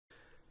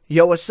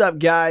Yo, what's up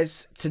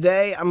guys?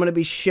 Today I'm going to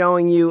be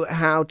showing you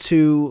how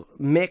to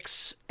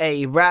mix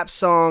a rap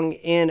song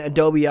in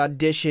Adobe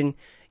Audition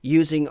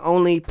using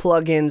only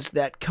plugins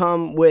that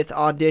come with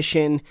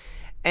Audition.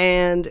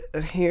 And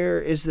here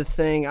is the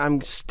thing, I'm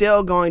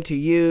still going to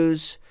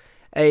use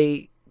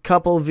a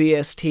couple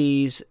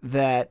VSTs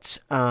that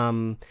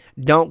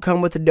don't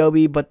come with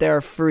Adobe, but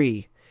they're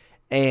free.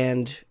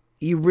 And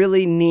you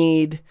really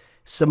need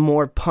some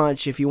more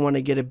punch if you want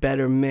to get a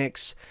better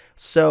mix.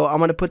 So I'm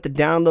going to put the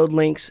download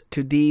links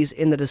to these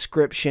in the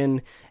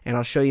description, and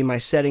I'll show you my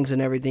settings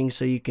and everything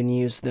so you can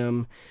use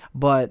them.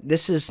 But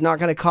this is not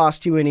going to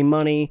cost you any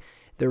money.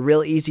 They're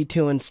real easy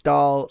to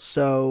install.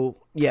 So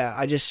yeah,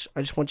 I just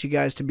want you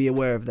guys to be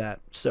aware of that.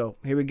 So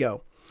here we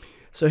go.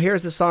 So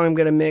here's the song I'm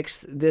going to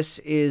mix. This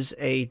is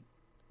a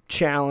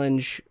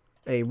challenge,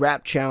 a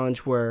rap challenge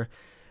where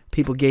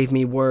people gave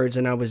me words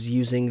and I was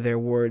using their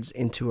words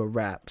into a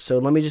rap. So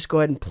let me just go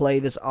ahead and play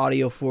this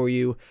audio for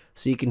you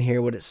so you can hear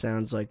what it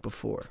sounds like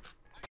before.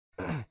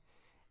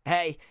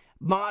 Hey,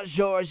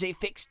 bonjour, j'ai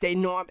fixé des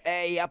normes,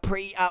 hey,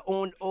 appris à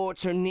un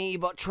autre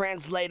niveau.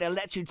 Translator,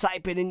 let you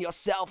type it in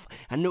yourself.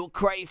 A new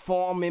crave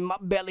form in my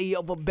belly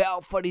of a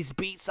bell. For these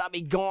beats I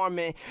be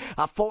gorming.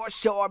 I for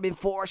been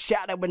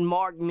foreshadowing,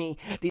 mark me.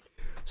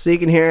 So you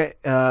can hear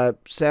it,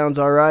 sounds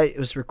alright. It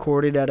was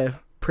recorded at a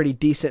pretty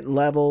decent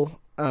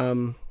level.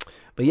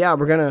 But yeah,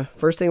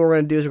 first thing we're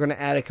gonna do is we're gonna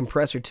add a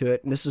compressor to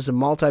it. And this is a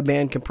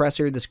multi-band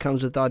compressor. This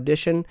comes with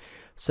Audition.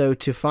 So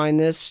to find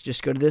this,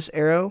 just go to this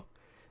arrow,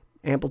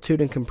 amplitude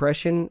and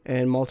compression,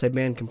 and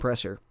multi-band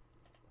compressor.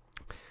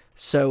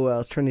 So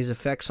let's turn these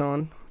effects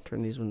on,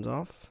 turn these ones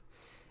off.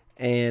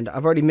 And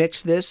I've already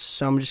mixed this,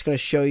 so I'm just gonna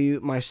show you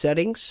my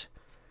settings.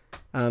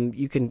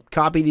 You can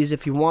copy these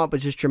if you want,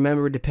 but just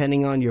remember,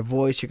 depending on your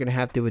voice, you're gonna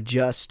have to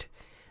adjust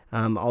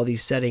all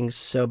these settings.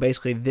 So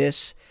basically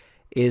this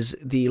is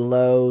the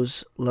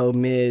lows, low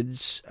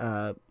mids,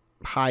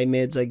 high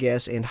mids, I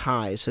guess, and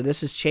highs. So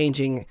this is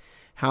changing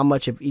how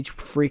much of each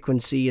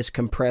frequency is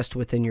compressed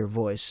within your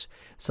voice.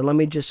 So let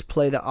me just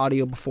play the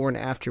audio before and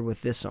after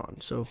with this on.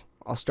 So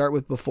I'll start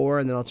with before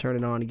and then I'll turn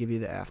it on to give you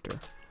the after.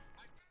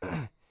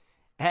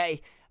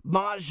 Hey,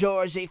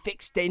 bonjour, j'ai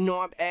fixé des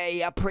normes,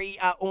 hey, appris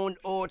à un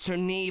autre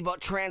niveau.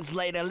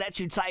 Translator, let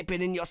you type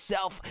it in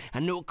yourself.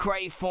 A new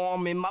crave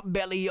form in my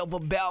belly of a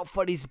bell.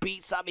 For these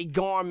beats I be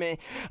gorming.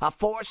 I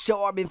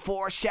been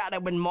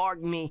foreshadowing,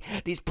 mark me.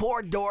 These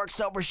poor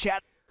dorks overshadow.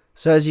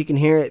 So as you can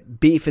hear, it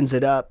beefens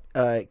it up.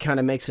 It kind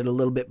of makes it a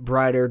little bit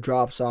brighter,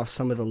 drops off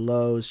some of the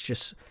lows,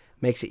 just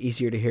makes it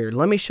easier to hear.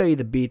 Let me show you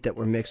the beat that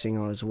we're mixing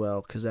on as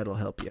well, because that'll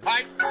help you.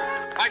 Fight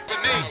to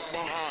me.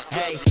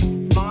 Hey,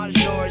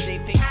 bonjour, j'ai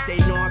fixé des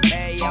normes,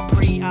 hey,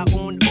 appris à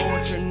un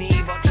autre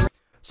niveau.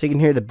 So you can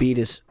hear the beat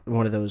is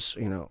one of those,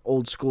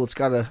 old school. It's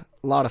got a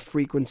lot of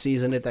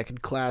frequencies in it that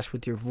could clash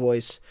with your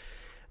voice.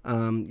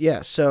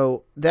 Yeah,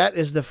 so that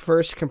is the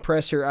first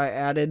compressor I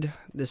added.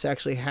 This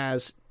actually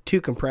has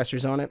two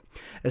compressors on it.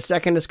 The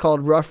second is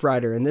called Rough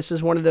Rider, and this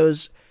is one of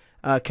those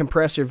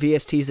compressor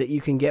VSTs that you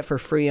can get for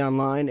free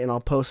online, and I'll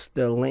post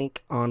the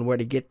link on where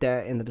to get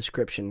that in the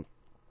description.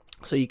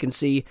 So you can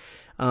see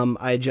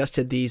I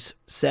adjusted these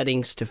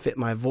settings to fit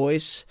my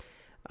voice.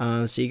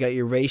 So you got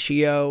your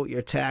ratio, your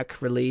attack,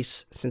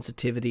 release,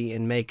 sensitivity,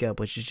 and makeup,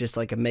 which is just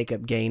like a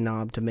makeup gain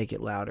knob to make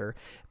it louder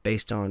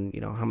based on,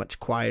 how much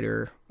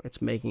quieter it's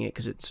making it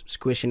because it's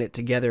squishing it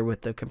together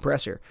with the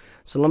compressor.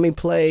 So let me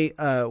play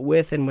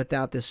with and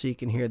without this so you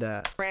can hear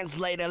that.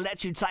 Translator,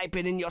 let you type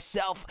it in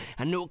yourself.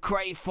 A new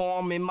crave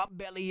form in my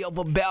belly of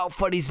a bell.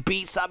 For these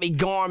beats I be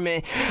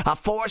gorming. I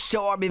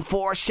been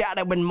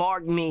foreshadowing,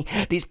 mark me.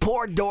 These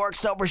poor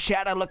dorks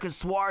overshadow looking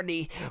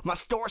swarty. My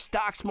store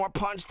stocks more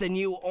punch than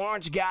you.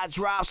 Orange guy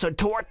drops, so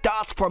tort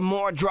thoughts for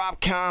more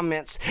drop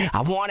comments.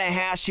 I wanna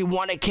hash, you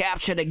wanna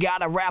capture, they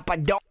gotta rap, I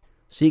don't.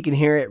 So you can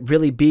hear it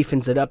really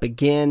beefens it up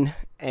again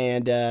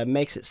and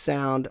makes it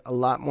sound a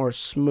lot more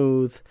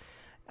smooth.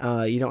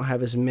 You don't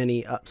have as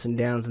many ups and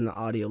downs in the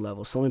audio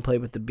level. So let me play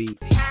with the beat.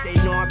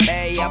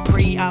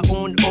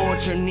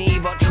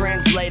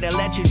 Translator,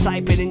 let you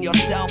type it in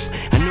yourself.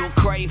 A new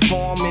crave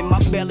form in my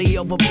belly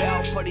of a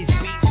bell. For these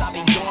beats I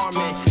be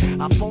dormant.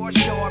 I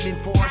been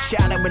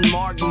foreshadowing,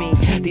 mark me.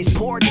 These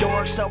poor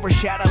dorks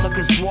overshadow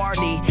looking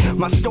swarty.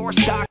 My store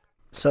stock.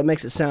 So it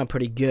makes it sound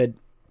pretty good.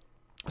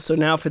 So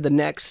now for the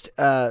next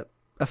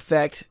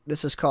effect,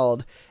 this is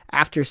called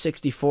After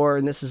 64,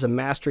 and this is a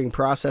mastering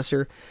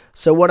processor.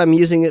 So what I'm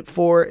using it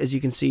for, as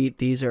you can see,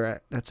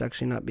 that's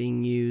actually not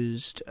being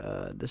used.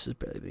 This is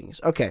barely being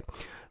used. Okay,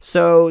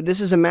 so this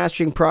is a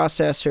mastering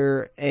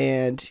processor,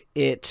 and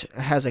it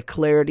has a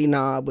clarity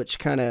knob, which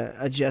kind of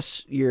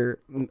adjusts your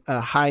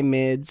high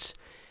mids,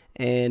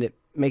 and it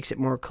makes it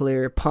more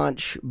clear.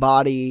 Punch,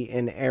 body,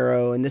 and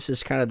arrow, and this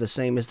is kind of the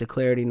same as the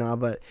clarity knob,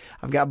 but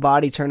I've got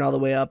body turned all the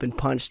way up and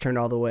punch turned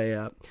all the way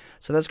up.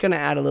 So that's going to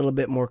add a little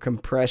bit more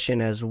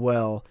compression as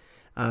well.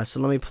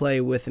 So let me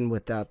play with and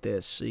without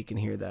this so you can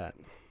hear that.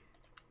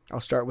 I'll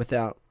start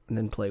without and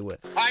then play with.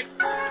 Fight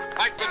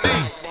to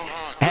me.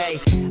 Hey,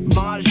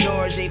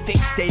 Bonjour, j'ai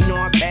fixé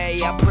norme.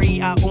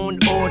 Appris à un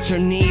autre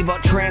niveau.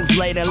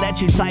 Translator,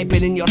 let you type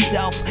it in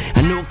yourself.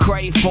 A new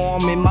crave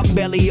form in my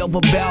belly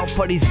overbell.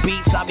 For these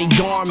beats I be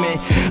dormant.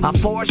 I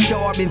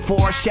foreshore been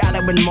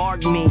foreshadowing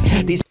mark me.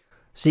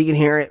 So you can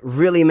hear it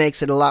really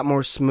makes it a lot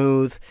more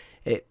smooth.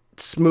 It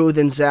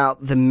smoothens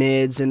out the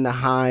mids and the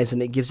highs,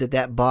 and it gives it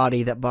that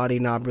body. That body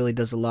knob really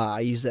does a lot.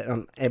 I use that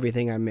on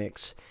everything I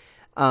mix.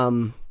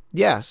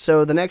 Yeah,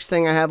 so the next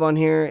thing I have on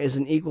here is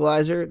an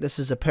equalizer. This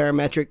is a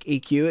parametric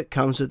EQ. It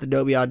comes with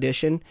Adobe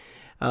Audition.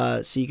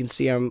 So you can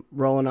see I'm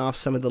rolling off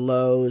some of the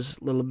lows,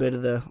 a little bit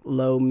of the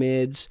low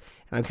mids.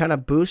 And I'm kind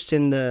of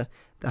boosting the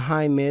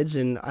high mids,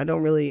 and I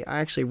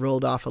actually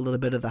rolled off a little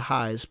bit of the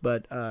highs.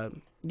 But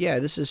yeah,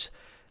 this is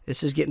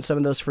getting some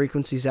of those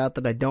frequencies out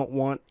that I don't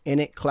want in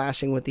it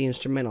clashing with the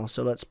instrumental.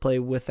 So let's play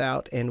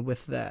without and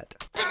with that.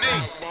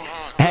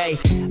 Hey,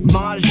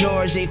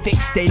 bonjour, j'ai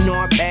fixé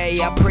norme.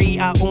 Appris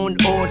à un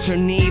autre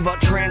niveau.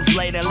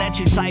 Translator, let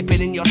you type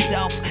it in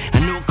yourself. A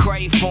new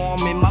crave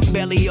form in my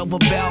belly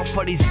overbell.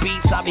 For these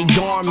beats I be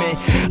dormant.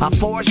 I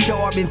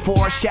foreshore been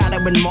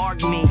foreshadowing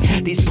mark me.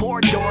 These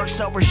poor dorks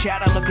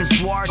overshadow looking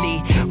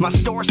swarty. My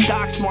store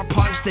stock's more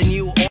punch than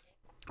you.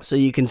 So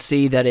you can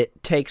see that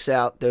it takes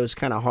out those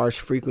kind of harsh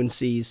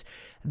frequencies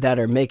that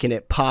are making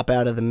it pop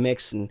out of the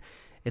mix, and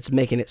it's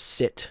making it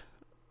sit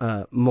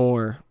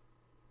more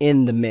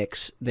in the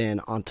mix than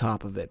on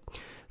top of it.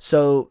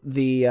 So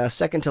the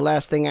second to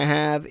last thing I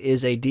have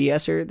is a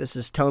Deesser. This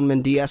is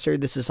Toneman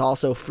Deesser. This is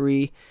also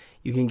free.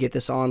 You can get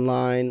this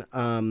online.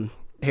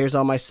 Here's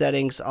all my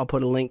settings. I'll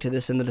put a link to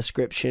this in the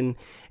description,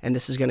 and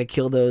this is going to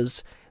kill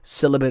those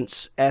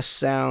sibilance S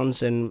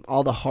sounds and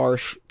all the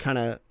harsh kind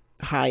of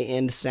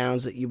high-end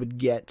sounds that you would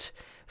get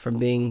from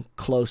being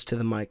close to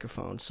the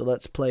microphone. So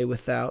let's play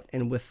without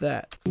and with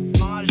that.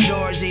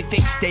 Bonjour, j'ai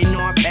fixé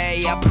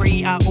norme.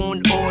 Appris à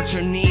un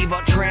autre niveau.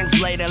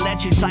 Translator,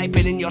 let you type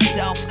it in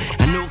yourself.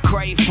 A new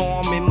crave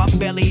form in my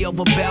belly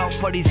overbell.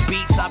 For these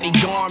beats I be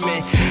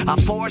dormant. I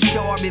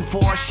foreshore been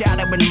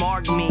foreshadowing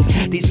mark me.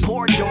 These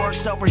poor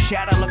dorks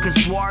overshadow looking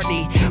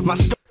swarty.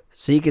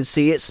 So you can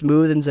see it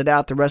smoothens it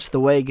out the rest of the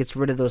way. Gets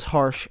rid of those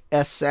harsh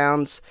S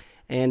sounds,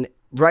 and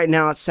right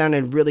now it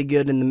sounded really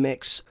good in the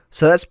mix.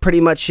 So that's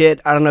pretty much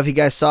it. I don't know if you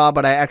guys saw,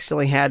 but I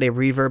accidentally had a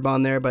reverb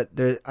on there, but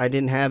I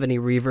didn't have any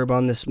reverb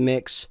on this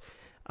mix.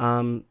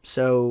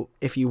 So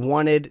if you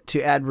wanted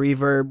to add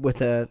reverb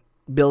with a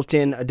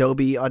built-in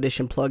Adobe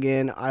Audition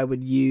plugin, I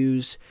would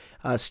use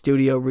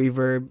Studio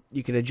Reverb.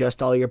 You can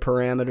adjust all your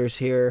parameters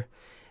here.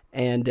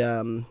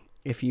 And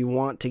if you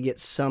want to get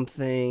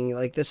something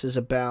like this, is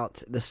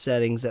about the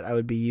settings that I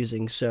would be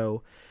using.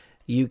 So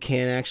you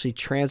can actually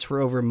transfer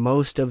over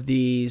most of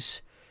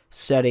these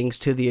settings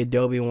to the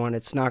Adobe one.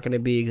 It's not going to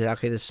be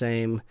exactly the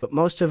same, but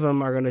most of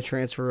them are going to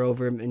transfer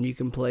over, and you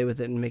can play with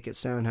it and make it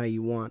sound how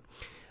you want.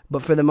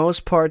 But for the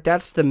most part,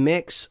 that's the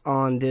mix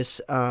on this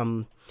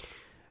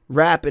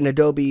rap in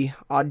Adobe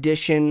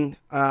Audition.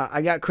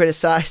 I got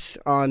criticized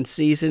on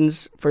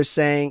Seasons for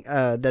saying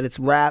that it's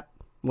rap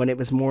when it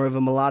was more of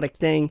a melodic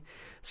thing.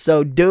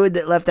 So dude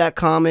that left that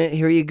comment,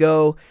 here you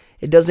go.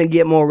 It doesn't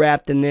get more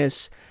rap than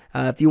this.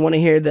 If you want to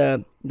hear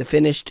the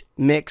finished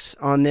mix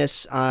on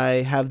this,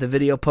 I have the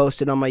video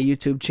posted on my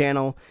YouTube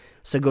channel,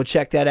 so go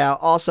check that out.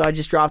 Also, I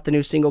just dropped a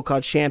new single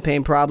called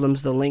Champagne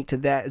Problems. The link to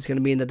that is going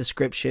to be in the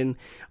description.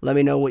 Let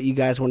me know what you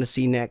guys want to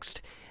see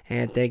next,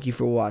 and thank you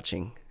for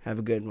watching. Have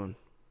a good one.